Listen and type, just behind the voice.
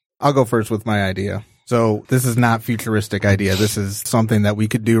I'll go first with my idea. So this is not futuristic idea. This is something that we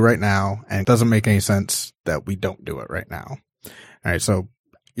could do right now, and it doesn't make any sense that we don't do it right now. All right. So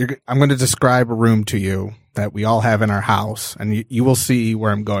I'm going to describe a room to you that we all have in our house, and you will see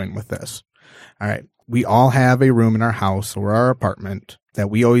where I'm going with this. All right. We all have a room in our house or our apartment that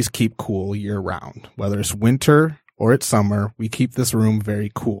we always keep cool year round. Whether it's winter or it's summer, we keep this room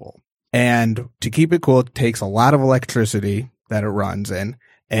very cool. And to keep it cool, it takes a lot of electricity that it runs in.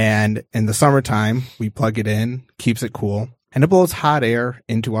 And in the summertime, we plug it in, keeps it cool, and it blows hot air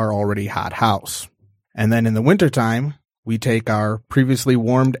into our already hot house. And then in the wintertime, we take our previously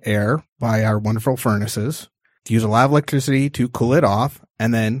warmed air by our wonderful furnaces, use a lot of electricity to cool it off,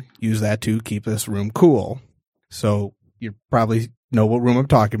 and then use that to keep this room cool. So you probably know what room I'm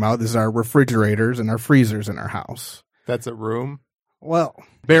talking about. This is our refrigerators and our freezers in our house. That's a room? Well,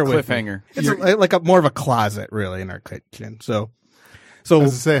 bear with me. Cliffhanger. It's more of a closet, really, in our kitchen. So I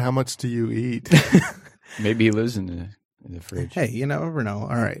was to say, how much do you eat? Maybe he lives in the fridge. Hey, you never know. All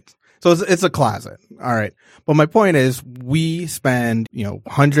right. So it's a closet. All right. But my point is we spend,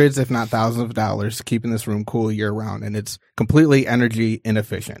 hundreds, if not thousands of dollars keeping this room cool year round. And it's completely energy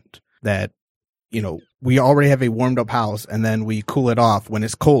inefficient that, we already have a warmed up house and then we cool it off when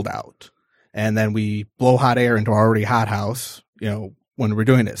it's cold out. And then we blow hot air into our already hot house, when we're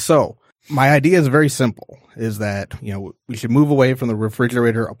doing it. So my idea is very simple, is that, we should move away from the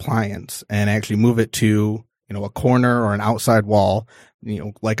refrigerator appliance and actually move it to, a corner or an outside wall,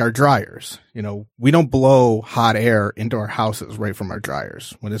 like our dryers. We don't blow hot air into our houses right from our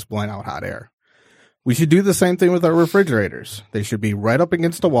dryers when it's blowing out hot air. We should do the same thing with our refrigerators. They should be right up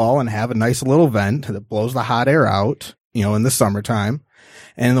against a wall and have a nice little vent that blows the hot air out, in the summertime.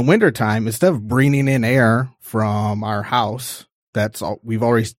 And in the wintertime, instead of bringing in air from our house, we've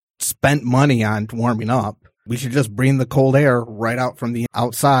already spent money on warming up, we should just bring the cold air right out from the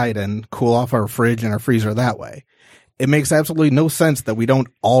outside and cool off our fridge and our freezer that way. It makes absolutely no sense that we don't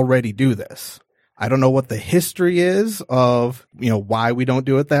already do this. I don't know what the history is of, why we don't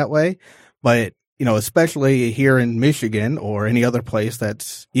do it that way, but, especially here in Michigan or any other place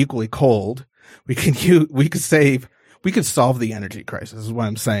that's equally cold, we could solve the energy crisis is what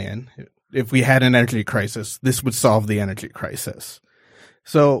I'm saying. If we had an energy crisis, this would solve the energy crisis.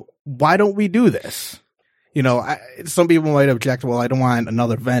 So why don't we do this? Some people might object, well, I don't want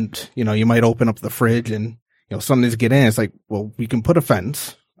another vent. You might open up the fridge and, something's get in. It's like, well, we can put a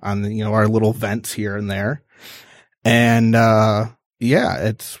fence on our little vents here and there. And,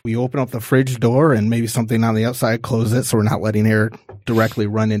 we open up the fridge door and maybe something on the outside, close it so we're not letting air directly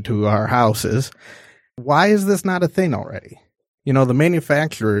run into our houses. Why is this not a thing already? The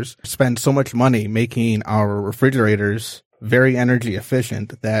manufacturers spend so much money making our refrigerators very energy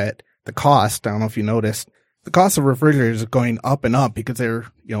efficient that the cost, I don't know if you noticed, the cost of refrigerators is going up and up because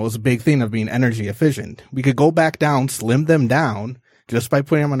they're, it was a big thing of being energy efficient. We could go back down, slim them down just by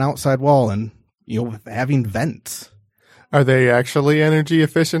putting them on an outside wall and, having vents. Are they actually energy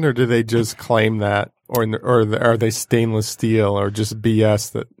efficient or do they just claim that? Or are they stainless steel or just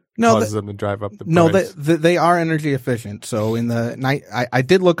BS that causes them to drive up the price? No, they are energy efficient. So in the night, I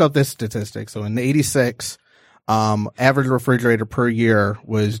did look up this statistic. So in the 86, average refrigerator per year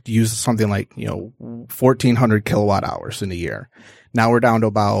was used something like, 1,400 kilowatt hours in a year. Now we're down to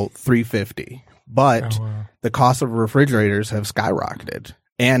about 350. But the cost of refrigerators have skyrocketed.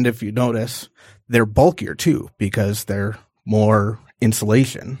 And if you notice, they're bulkier too because they're more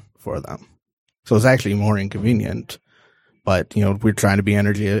insulation for them. So it's actually more inconvenient. But, we're trying to be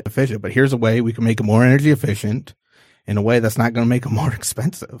energy efficient. But here's a way we can make it more energy efficient in a way that's not going to make it more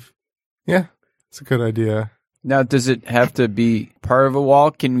expensive. Yeah, it's a good idea. Now, does it have to be part of a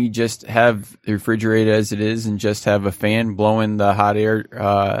wall? Can we just have the refrigerator as it is and just have a fan blowing the hot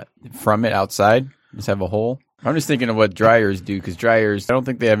air from it outside? Just have a hole? I'm just thinking of what dryers do, because dryers, I don't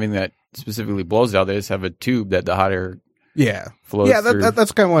think they have anything that specifically blows it out. They just have a tube that the hot air flows through.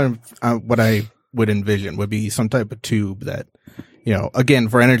 That's kind of what I would envision, would be some type of tube that, again,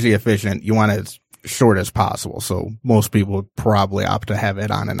 for energy efficient, you want it as short as possible. So most people would probably opt to have it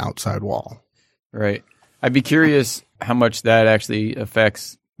on an outside wall. Right. I'd be curious how much that actually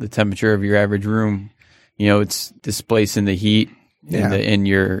affects the temperature of your average room. It's displacing the heat in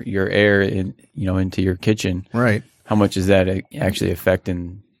your air into your kitchen. Right. How much is that actually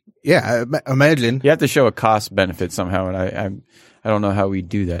affecting? Yeah, imagine. You have to show a cost benefit somehow, and I don't know how we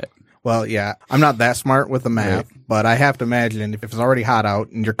do that. Well, yeah, I'm not that smart with the math, but I have to imagine if it's already hot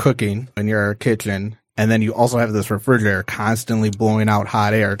out and you're cooking in your kitchen, and then you also have this refrigerator constantly blowing out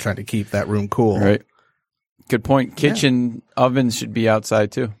hot air trying to keep that room cool. Right. Good point. Kitchen ovens should be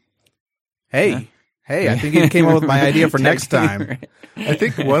outside too. Hey, Hey, I think you came up with my idea for next time. I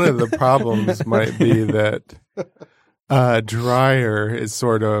think one of the problems might be that dryer is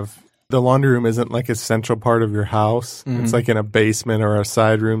sort of, the laundry room isn't like a central part of your house. Mm-hmm. It's like in a basement or a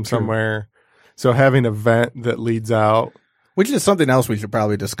side room somewhere. So having a vent that leads out. Which is something else we should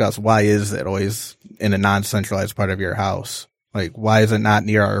probably discuss. Why is it always in a non-centralized part of your house? Like, why is it not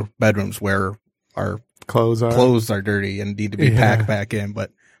near our bedrooms where our clothes are dirty and need to be packed back in?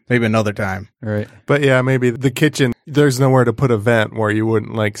 But maybe another time. Right. But yeah, maybe the kitchen, there's nowhere to put a vent where you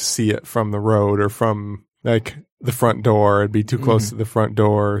wouldn't like see it from the road or from like the front door. It'd be too close to the front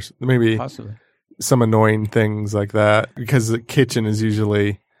door. Maybe possibly some annoying things like that, because the kitchen is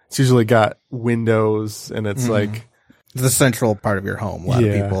usually got windows and it's like the central part of your home. A lot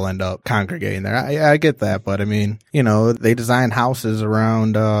of people end up congregating there. I get that, but I mean, you know, they design houses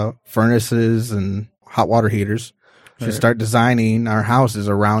around furnaces and hot water heaters. We should start designing our houses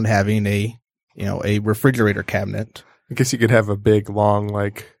around having a refrigerator cabinet. I guess you could have a big long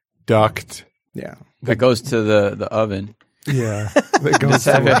like duct. Yeah. That goes to the oven. Yeah. That goes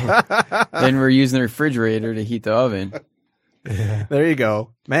then we're using the refrigerator to heat the oven. Yeah. There you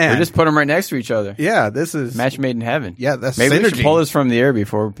go. Man. We just put them right next to each other. Yeah, this is match made in heaven. Yeah, that's maybe synergy. we should pull this from the air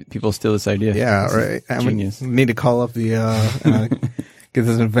before people steal this idea. Yeah, right. Genius. We need to call up the get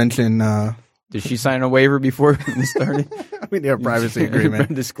this invention. Did she sign a waiver before this started? We need a privacy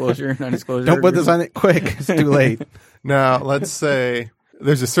agreement. Disclosure, non-disclosure. Don't put this on it quick. It's too late. Now, let's say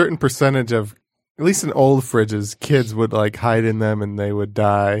there's a certain percentage of, at least in old fridges, kids would like hide in them and they would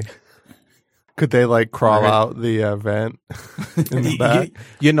die. Could they like crawl out the vent in the back?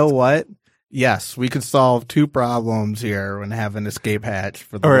 You know what? Yes, we could solve two problems here and have an escape hatch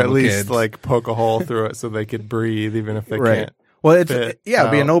for the or at little least kids. like poke a hole through it so they could breathe even if they can't. Well, it'd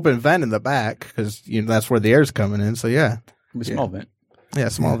be an open vent in the back because that's where the air's coming in. So yeah, a small vent. Yeah,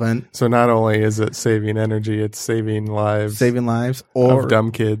 small vent. So not only is it saving energy, it's saving lives. Or of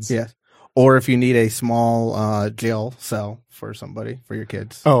dumb kids. Yeah. Or if you need a small jail cell for somebody, for your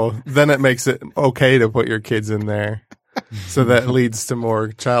kids. Oh, then it makes it okay to put your kids in there. So that leads to more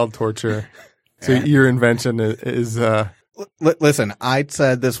child torture. So your invention is Listen, I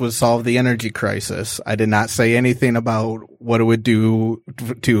said this would solve the energy crisis. I did not say anything about what it would do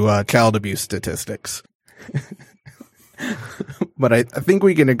to child abuse statistics. But I think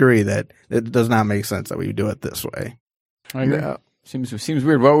we can agree that it does not make sense that we do it this way. I agree. Seems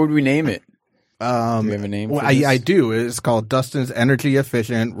weird. What would we name it? Do we have a name? Well, I do. It's called Dustin's Energy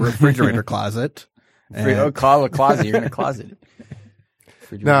Efficient Refrigerator Closet. Closet. You're in a closet.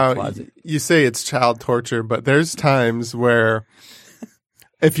 Now, you say it's child torture, but there's times where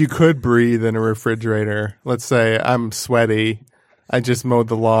if you could breathe in a refrigerator, let's say I'm sweaty, I just mowed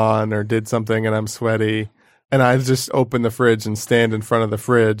the lawn or did something and I'm sweaty, and I just open the fridge and stand in front of the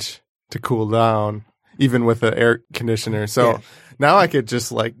fridge to cool down, even with the air conditioner. So now I could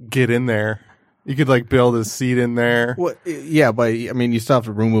just like get in there. You could like build a seat in there. Well, yeah, but I mean, you still have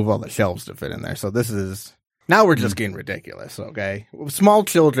to remove all the shelves to fit in there. So this is... Now we're just getting ridiculous, okay? Small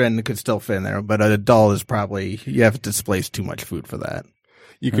children could still fit in there, but an adult is probably, you have to displace too much food for that.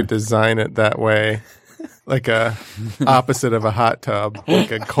 You could design it that way, like a opposite of a hot tub,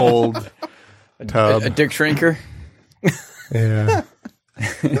 like a cold tub. A dick shrinker? Yeah.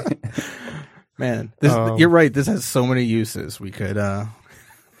 Man, you're right. This has so many uses. We could... I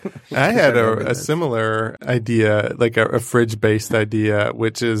had a similar idea, like a fridge-based idea,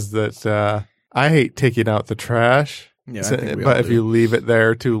 which is that... I hate taking out the trash, but if you leave it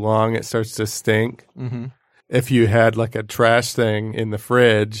there too long, it starts to stink. Mm-hmm. If you had like a trash thing in the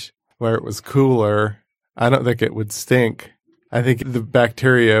fridge where it was cooler, I don't think it would stink. I think the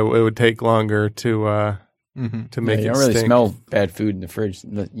bacteria, it would take longer to make it stink. You don't really smell bad food in the fridge.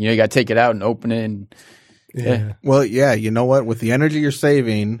 You got to take it out and open it. And, Well, yeah, you know what? With the energy you're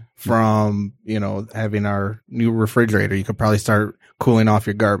saving from, having our new refrigerator, you could probably start cooling off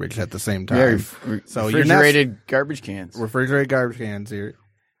your garbage at the same time. So refrigerated garbage cans. Refrigerated garbage cans.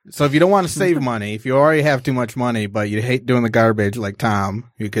 So if you don't want to save money, if you already have too much money, but you hate doing the garbage like Tom,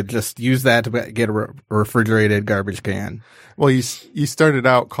 you could just use that to get a refrigerated garbage can. Well, you started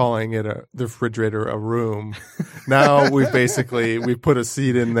out calling it the refrigerator a room. Now we put a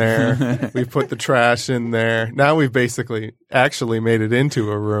seat in there. We put the trash in there. Now we've basically actually made it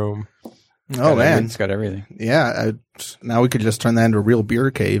into a room. Oh man, it's got everything. Yeah, now we could just turn that into a real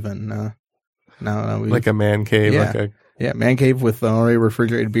beer cave, and now like a man cave, man cave with already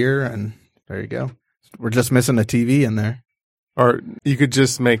refrigerated beer, and there you go. We're just missing a TV in there. Or you could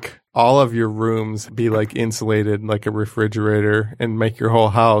just make all of your rooms be like insulated, like a refrigerator, and make your whole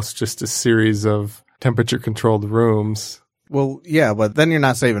house just a series of temperature controlled rooms. Well, yeah, but then you're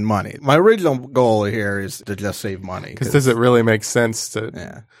not saving money. My original goal here is to just save money. Because does it really make sense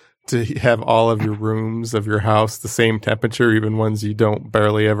to have all of your rooms of your house the same temperature, even ones you don't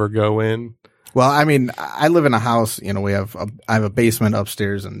barely ever go in? Well, I mean, I live in a house, you know, I have a basement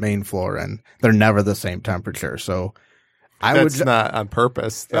upstairs and main floor, and they're never the same temperature. So That's not on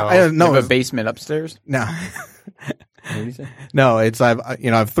purpose, though. You have a basement upstairs? No. What did you say? No, I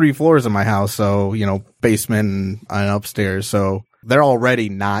have 3 floors in my house, so, you know, basement and upstairs. So they're already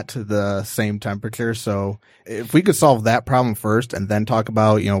not the same temperature. So if we could solve that problem first and then talk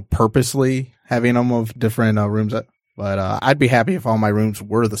about, you know, purposely having them of different rooms, but I'd be happy if all my rooms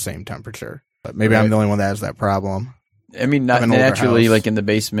were the same temperature. But maybe I'm the only one that has that problem. I mean, not naturally, like in the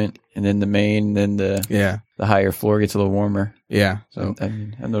basement and then the main, then the higher floor gets a little warmer. Yeah. So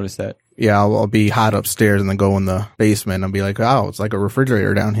I've noticed that. Yeah, I'll be hot upstairs and then go in the basement and be like, oh, it's like a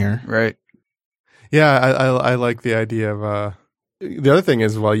refrigerator down here. Right. Yeah, I like the idea of the other thing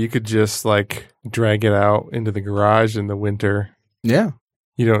is, well, you could just like drag it out into the garage in the winter. Yeah.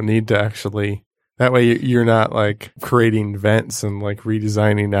 You don't need to actually, that way you're not like creating vents and like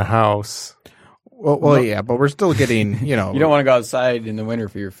redesigning a house. Well, yeah, but we're still getting, you know. You don't want to go outside in the winter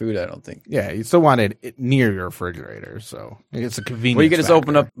for your food, I don't think. Yeah, you still want it near your refrigerator, so it's a convenience. Well, you can just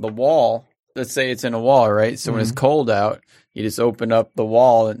open up the wall. Let's say it's in a wall, right? So when it's cold out, you just open up the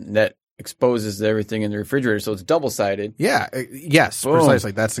wall and that exposes everything in the refrigerator, so it's double-sided. Yeah, yes, Boom.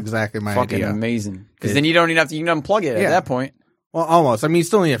 Precisely. That's exactly my Fucking idea. amazing. Because then you don't even have to, you can unplug it at that point. Well, almost. I mean, you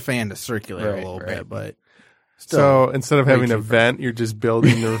still need a fan to circulate a little bit, but still. So instead of having a vent, you're just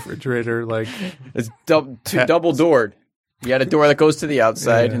building the refrigerator like it's double doored. You got a door that goes to the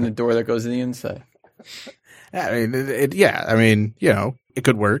outside and a door that goes to the inside. Yeah, I mean, I mean, you know, it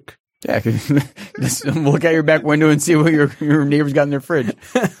could work. Yeah, just look out your back window and see what your neighbors got in their fridge.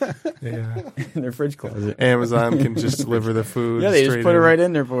 Yeah, in their fridge closet. Amazon can just deliver the food. Yeah, they just put it right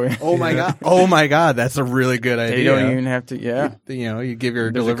in there for you. Oh my god! Oh my god! That's a really good idea. You don't even have to. Yeah, you know, you give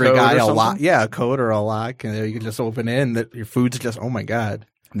your delivery guy a lock. Yeah, a code or a lock, and you can just open it, and your food's just. Oh my god!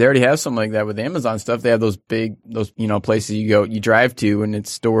 They already have something like that with Amazon stuff. They have those places you drive to, and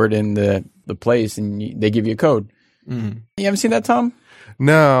it's stored in the place, and they give you a code. Mm-hmm. You haven't seen that, Tom?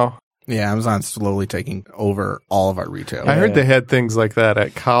 No. Yeah, Amazon's slowly taking over all of our retail. I heard they had things like that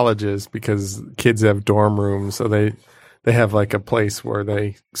at colleges because kids have dorm rooms, so they have like a place where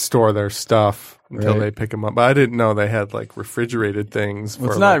they store their stuff until they pick them up. But I didn't know they had like refrigerated things.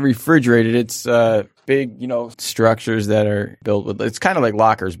 Well, it's not refrigerated. It's big, structures that are built with. It's kind of like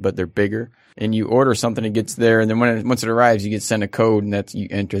lockers, but they're bigger. And you order something, it gets there, and then once it arrives, you get sent a code, and you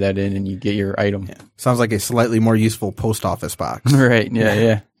enter that in, and you get your item. Yeah. Sounds like a slightly more useful post office box. Right?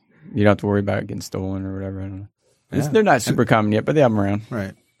 Yeah. You don't have to worry about it getting stolen or whatever. I don't know. Yeah. They're not super common yet, but they have them around.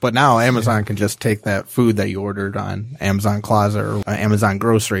 Right. But now Amazon can just take that food that you ordered on Amazon Closet or Amazon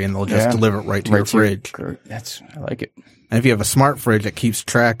Grocery, and they'll just deliver it right to your fridge. I like it. And if you have a smart fridge that keeps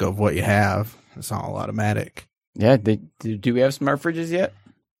track of what you have, it's all automatic. Yeah. Do we have smart fridges yet?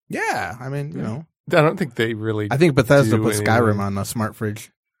 Yeah. I mean, you know. I don't think they really. I think Bethesda put Skyrim on the smart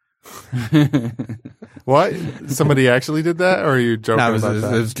fridge. What? Somebody actually did that, or are you joking? No,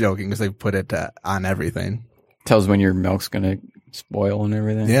 I was joking because they put it on everything. Tells when your milk's gonna spoil and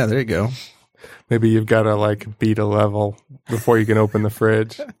everything. Yeah, there you go. Maybe you've got to like beat a level before you can open the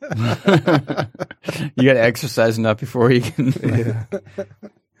fridge. You got to exercise enough before you can. Yeah.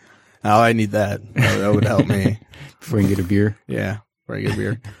 Oh, I need that. That would help me before you get a beer. Yeah, before I get a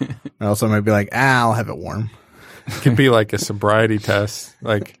beer. I also might be like, I'll have it warm. It could be like a sobriety test,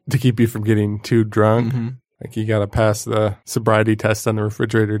 like to keep you from getting too drunk. Mm-hmm. Like you got to pass the sobriety test on the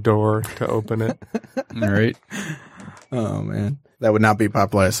refrigerator door to open it. All right. Oh man, that would not be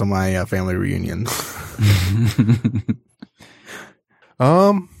popular at some of my family reunions.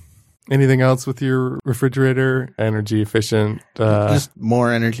 Anything else with your refrigerator? Energy efficient? Just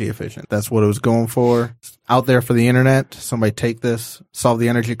more energy efficient. That's what it was going for. Out there for the internet. Somebody take this, solve the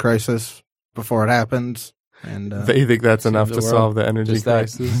energy crisis before it happens. And you think that's enough to solve the energy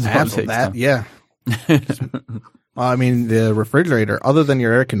crisis? Absolutely. Yeah. I mean, the refrigerator, other than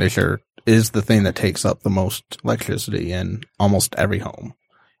your air conditioner, is the thing that takes up the most electricity in almost every home.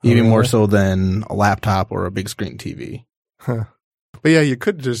 Even more so than a laptop or a big screen TV. Huh. But yeah, you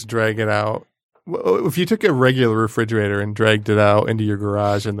could just drag it out. If you took a regular refrigerator and dragged it out into your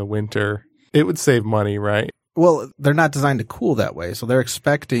garage in the winter, it would save money, right? Well, they're not designed to cool that way, so they're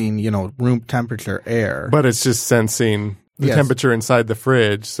expecting, room temperature air. But it's just sensing the temperature inside the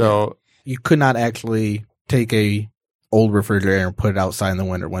fridge, so... You could not actually take a old refrigerator and put it outside in the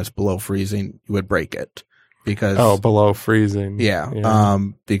winter when it's below freezing. You would break it. because below freezing. Yeah.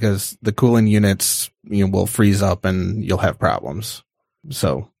 Because the cooling units will freeze up and you'll have problems.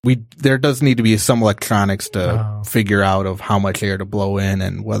 So there does need to be some electronics to figure out of how much air to blow in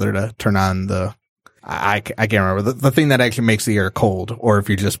and whether to turn on I can't remember the thing that actually makes the air cold, or if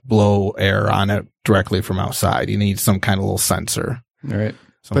you just blow air on it directly from outside. You need some kind of little sensor. All right.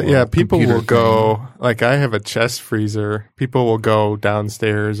 But yeah, people will go, like I have a chest freezer. People will go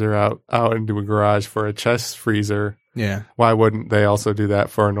downstairs or out into a garage for a chest freezer. Yeah. Why wouldn't they also do that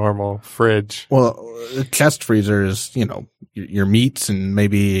for a normal fridge? Well, a chest freezer is, your meats and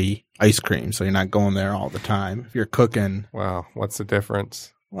maybe ice cream. So you're not going there all the time. If you're cooking. Wow. What's the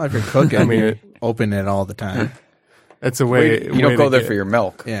difference? Well, if you're cooking, you open it all the time. It's a way. You don't go there for your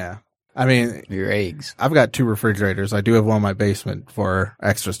milk. Yeah. I mean, your eggs. I've got 2 refrigerators. I do have one in my basement for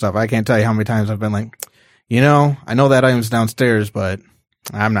extra stuff. I can't tell you how many times I've been like, I know that item's downstairs, but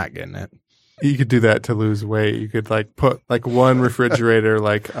I'm not getting it. You could do that to lose weight. You could put one refrigerator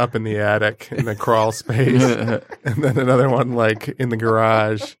up in the attic in the crawl space, and then another one in the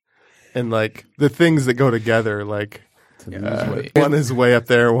garage, and the things that go together one is way up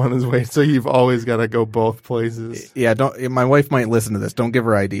there, one is way. So you've always got to go both places. Yeah, my wife might listen to this. Don't give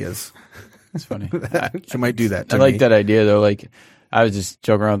her ideas. It's funny. She might do that. I like that idea though. I was just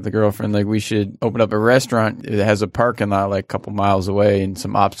joking around with the girlfriend. We should open up a restaurant that has a parking lot a couple miles away and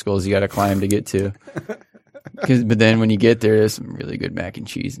some obstacles you got to climb to get to. But then when you get there, there's some really good mac and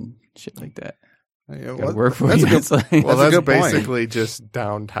cheese and shit like that. Yeah, work for you. That's basically just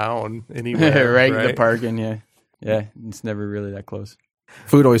downtown anywhere, right? The parking, yeah. Yeah, it's never really that close.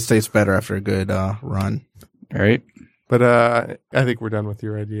 Food always tastes better after a good run. All right. But I think we're done with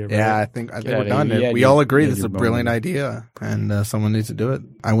your idea, right? Yeah, I think we're done. We all agree this is a brilliant idea, and someone needs to do it.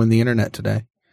 I win the internet today.